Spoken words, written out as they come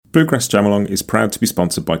Bluegrass Jamalong is proud to be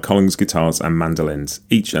sponsored by Collins Guitars and Mandolins,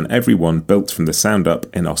 each and every one built from the sound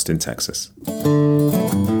up in Austin, Texas.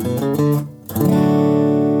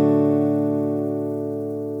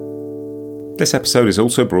 This episode is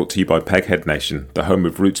also brought to you by Peghead Nation, the home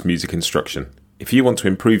of roots music instruction. If you want to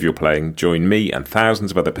improve your playing, join me and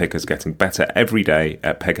thousands of other pickers getting better every day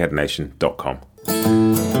at pegheadnation.com.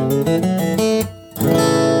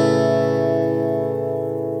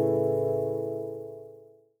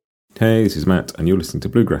 Hey, this is Matt, and you're listening to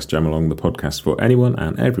Bluegrass Jamalong, the podcast for anyone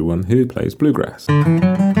and everyone who plays bluegrass.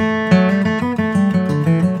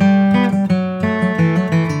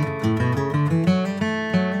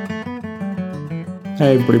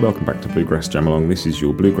 Hey everybody, welcome back to Bluegrass Jamalong. This is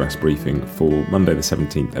your Bluegrass briefing for Monday the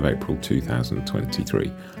 17th of April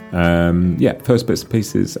 2023. First bits and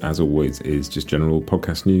pieces, as always, is just general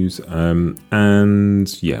podcast news. What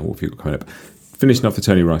have you got coming up? Finishing off the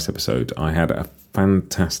Tony Rice episode, I had a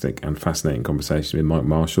fantastic and fascinating conversation with Mike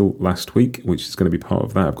Marshall last week, which is going to be part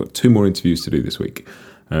of that. I've got 2 more interviews to do this week.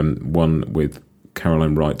 One with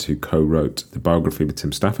Caroline Wright, who co-wrote the biography with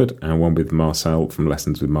Tim Stafford, and one with Marcel from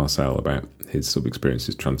Lessons with Marcel about his sort of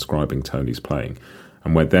experiences transcribing Tony's playing.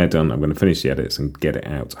 And when they're done, I'm going to finish the edits and get it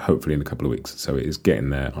out, hopefully in a couple of weeks. So it is getting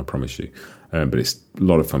there, I promise you. But it's a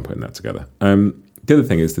lot of fun putting that together. The other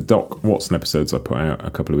thing is the Doc Watson episodes I put out a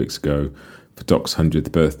couple of weeks ago for Doc's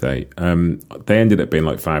 100th birthday. They ended up being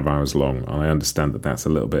like 5 hours long, and I understand that that's a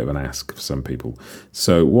little bit of an ask for some people.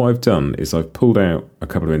 So what I've done is I've pulled out a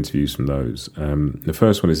couple of interviews from those. The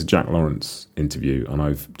first one is a Jack Lawrence interview, and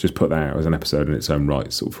I've just put that out as an episode in its own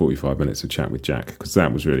right, sort of 45 minutes of chat with Jack, because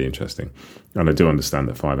that was really interesting. And I do understand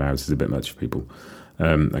that 5 hours is a bit much for people.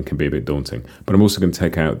 And can be a bit daunting. But I'm also going to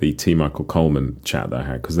take out the T. Michael Coleman chat that I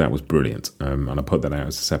had, because that was brilliant. And I put that out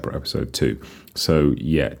as a separate episode too. So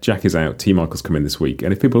yeah, Jack is out, T. Michael's come in this week.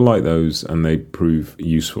 And if people like those and they prove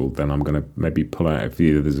useful, then I'm going to maybe pull out a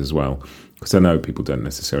few others as well. Because I know people don't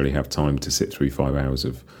necessarily have time to sit through 5 hours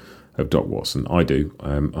of Doc Watson. I do.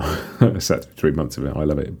 I sat through 3 months of it. I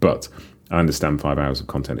love it. But I understand 5 hours of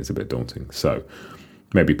content is a bit daunting. So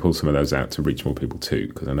maybe pull some of those out to reach more people too,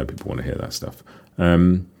 because I know people want to hear that stuff.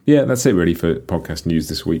 That's it really for podcast news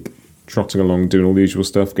this week. Trotting along, doing all the usual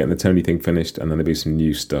stuff, getting the Tony thing finished, and then there'll be some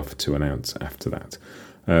new stuff to announce after that.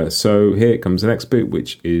 So here comes the next bit,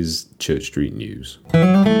 which is Church Street News.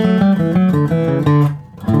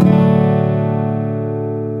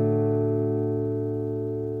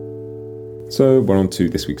 So we're on to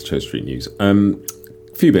this week's Church Street News.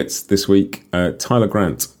 Few bits this week. Tyler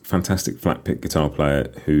Grant, fantastic flat pick guitar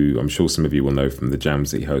player who I'm sure some of you will know from the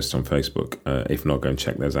jams that he hosts on Facebook. If not, go and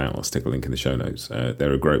check those out. I'll stick a link in the show notes.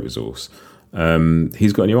 They're a great resource.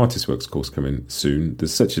 He's got a new Artist Works course coming soon.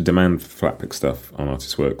 There's such a demand for flat pick stuff on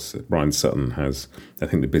Artist Works. Brian Sutton has, I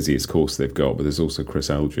think, the busiest course they've got, but there's also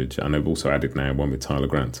Chris Eldridge, and they've also added now one with Tyler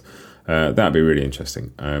Grant. That'd be really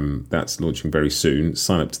interesting. That's launching very soon.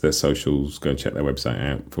 Sign up to their socials, go and check their website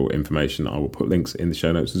out for information. I will put links in the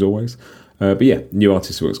show notes as always. New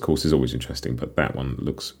Artist Works course is always interesting, but that one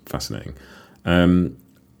looks fascinating.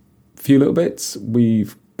 Few little bits.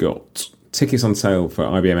 We've got tickets on sale for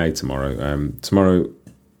IBMA tomorrow. Tomorrow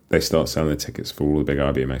they start selling the tickets for all the big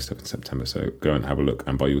IBMA stuff in September, so go and have a look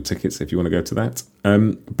and buy your tickets if you want to go to that.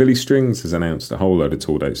 Billy Strings has announced a whole load of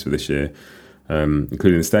tour dates for this year.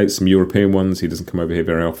 Including the States, some European ones. He doesn't come over here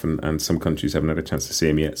very often, and some countries haven't had a chance to see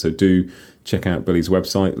him yet. So do check out Billy's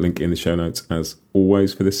website, link in the show notes as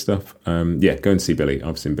always for this stuff. Go and see Billy.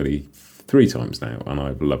 I've seen Billy 3 times now, and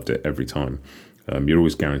I've loved it every time. You're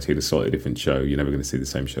always guaranteed a slightly different show. You're never going to see the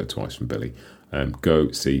same show twice from Billy. Go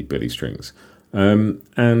see Billy Strings.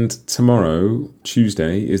 And tomorrow,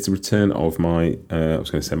 Tuesday, is the return of my, my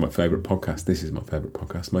favourite podcast. This is my favourite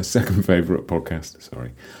podcast. My second favourite podcast,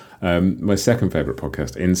 sorry. My second favourite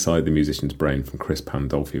podcast, Inside the Musician's Brain, from Chris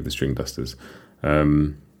Pandolfi of the String Dusters.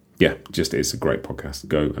 It's a great podcast.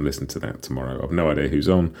 Go and listen to that tomorrow. I've no idea who's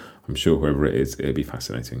on. I'm sure whoever it is, it'll be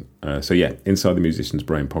fascinating. Inside the Musician's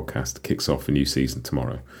Brain podcast kicks off a new season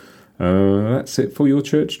tomorrow. That's it for your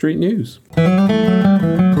Church Street News.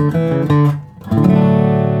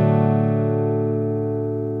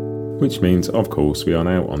 Which means, of course, we are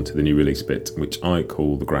now on to the new release bit, which I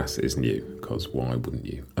call The Grass is New, because why wouldn't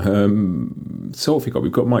you? So what have we got?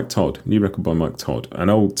 We've got Mike Todd, new record by Mike Todd, an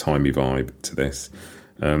old-timey vibe to this,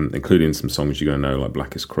 including some songs you're going to know, like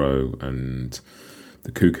Blackest Crow and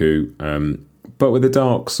The Cuckoo, but with a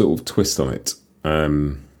dark sort of twist on it.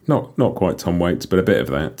 Not quite Tom Waits, but a bit of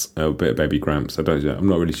that, a bit of Baby Gramps. I'm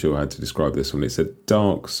not really sure how to describe this one. It's a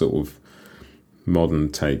dark sort of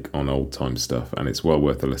modern take on old time stuff, and it's well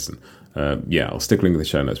worth a listen. I'll stick a link in the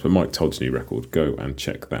show notes, but Mike Todd's new record, go and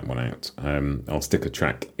check that one out. I'll stick a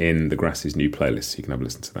track in the Grass's new playlist so you can have a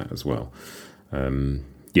listen to that as well.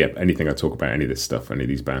 Anything I talk about, any of this stuff, any of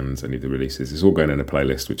these bands, any of the releases, it's all going in a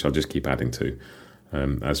playlist, which I'll just keep adding to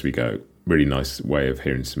as we go. Really nice way of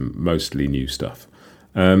hearing some mostly new stuff.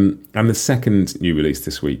 And the second new release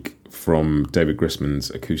this week from David Grisman's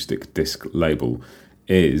acoustic disc label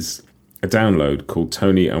is a download called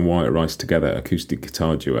Tony and Wyatt Rice Together Acoustic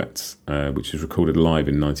Guitar Duets, which was recorded live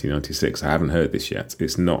in 1996. I haven't heard this yet.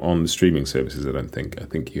 It's not on the streaming services, I don't think. I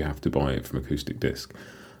think you have to buy it from Acoustic Disc.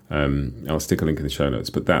 I'll stick a link in the show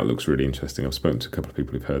notes, but that looks really interesting. I've spoken to a couple of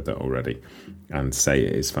people who've heard that already and say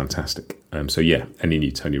it is fantastic. Any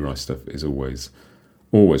new Tony Rice stuff is always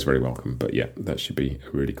very welcome. But that should be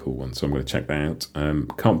a really cool one. So I'm going to check that out.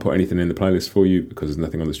 Can't put anything in the playlist for you because there's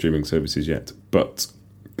nothing on the streaming services yet, but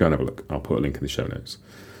go and have a look. I'll put a link in the show notes.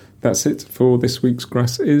 That's it for this week's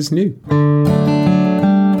Grass is New.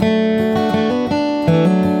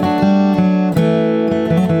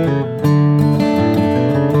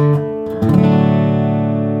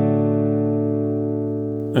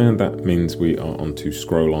 And that means we are on to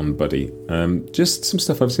Scroll On Buddy. Just some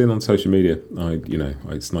stuff I've seen on social media.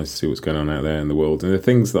 It's nice to see what's going on out there in the world. And the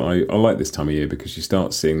things that I like this time of year because you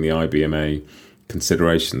start seeing the IBMA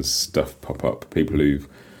considerations stuff pop up. People who've,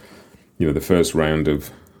 the first round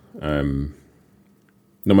of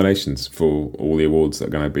nominations for all the awards that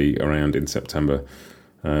are going to be around in September.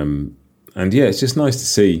 It's just nice to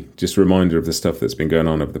see, just a reminder of the stuff that's been going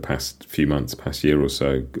on over the past few months, past year or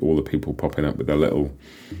so, all the people popping up with their little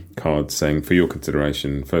cards saying, for your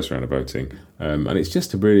consideration, first round of voting. And it's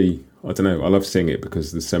just a really, I love seeing it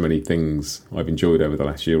because there's so many things I've enjoyed over the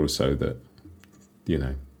last year or so that,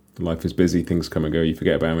 life is busy, things come and go, you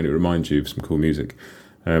forget about them, and it reminds you of some cool music.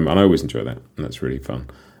 And I always enjoy that, and that's really fun.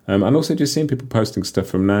 And also just seeing people posting stuff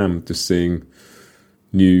from NAMM, just seeing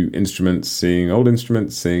new instruments, seeing old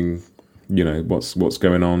instruments, seeing what's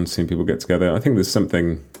going on, seeing people get together. I think there's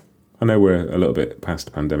something, I know we're a little bit past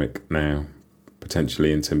the pandemic now,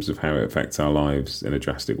 potentially in terms of how it affects our lives in a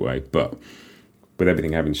drastic way, but with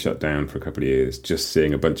everything having shut down for a couple of years, just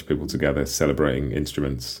seeing a bunch of people together celebrating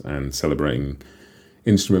instruments and celebrating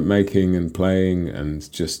instrument making and playing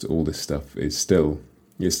and just all this stuff is still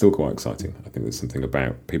quite exciting. I think there's something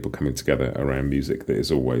about people coming together around music that is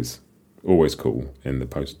always cool in the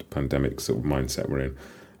post-pandemic sort of mindset we're in.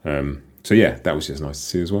 That was just nice to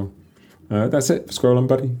see as well. That's it for Scroll On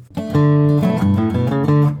Buddy.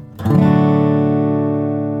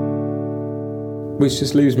 Which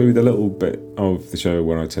just leaves me with a little bit of the show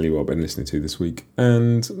where I tell you what I've been listening to this week.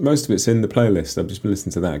 And most of it's in the playlist. I've just been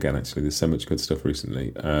listening to that again, actually. There's so much good stuff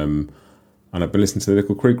recently. And I've been listening to the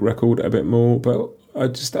Nickel Creek record a bit more, but I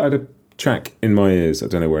had a track in my ears. I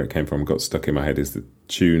don't know where it came from. Got stuck in my head is the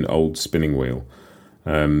tune Old Spinning Wheel.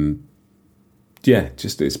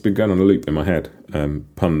 It's been going on a loop in my head.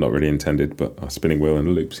 Pun not really intended, but a spinning wheel and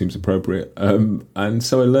a loop seems appropriate. And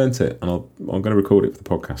so I learnt it, and I'm going to record it for the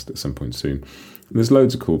podcast at some point soon. And there's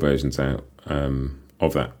loads of cool versions out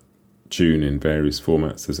of that tune in various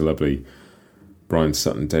formats. There's a lovely Brian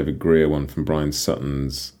Sutton, David Greer one from Brian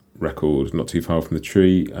Sutton's record, Not Too Far From the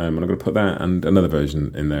Tree. And I'm going to put that and another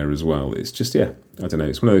version in there as well. It's just, I don't know,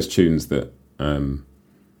 it's one of those tunes that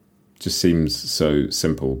just seems so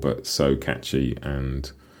simple but so catchy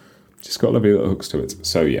and just got lovely little hooks to it.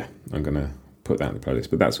 So I'm going to put that in the playlist.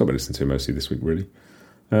 But that's what I've been listening to mostly this week, really.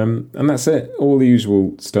 And that's it. All the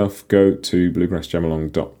usual stuff. Go to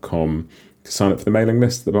bluegrassjamalong.com to sign up for the mailing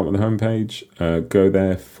list at the bottom of the homepage. Go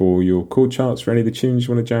there for your chord charts for any of the tunes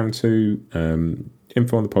you want to jam to.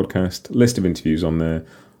 Info on the podcast. List of interviews on there.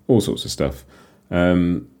 All sorts of stuff.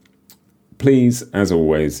 Please, as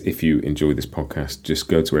always, if you enjoy this podcast, just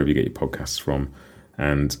go to wherever you get your podcasts from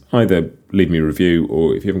and either leave me a review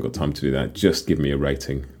or if you haven't got time to do that, just give me a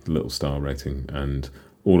rating, a little star rating. And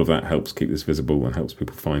all of that helps keep this visible and helps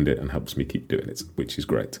people find it and helps me keep doing it, which is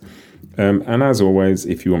great. And as always,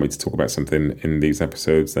 if you want me to talk about something in these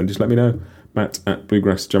episodes, then just let me know.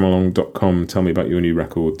 Matt@bluegrassjamalong.com. Tell me about your new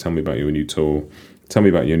record. Tell me about your new tour. Tell me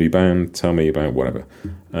about your new band. Tell me about whatever.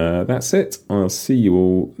 That's it. I'll see you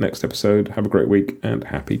all next episode. Have a great week and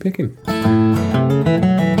happy picking.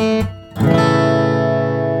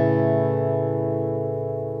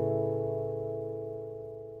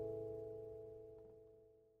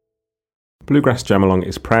 Bluegrass Jamalong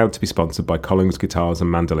is proud to be sponsored by Collings Guitars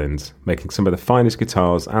and Mandolins, making some of the finest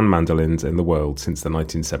guitars and mandolins in the world since the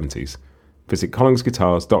 1970s. Visit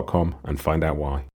collingsguitars.com and find out why.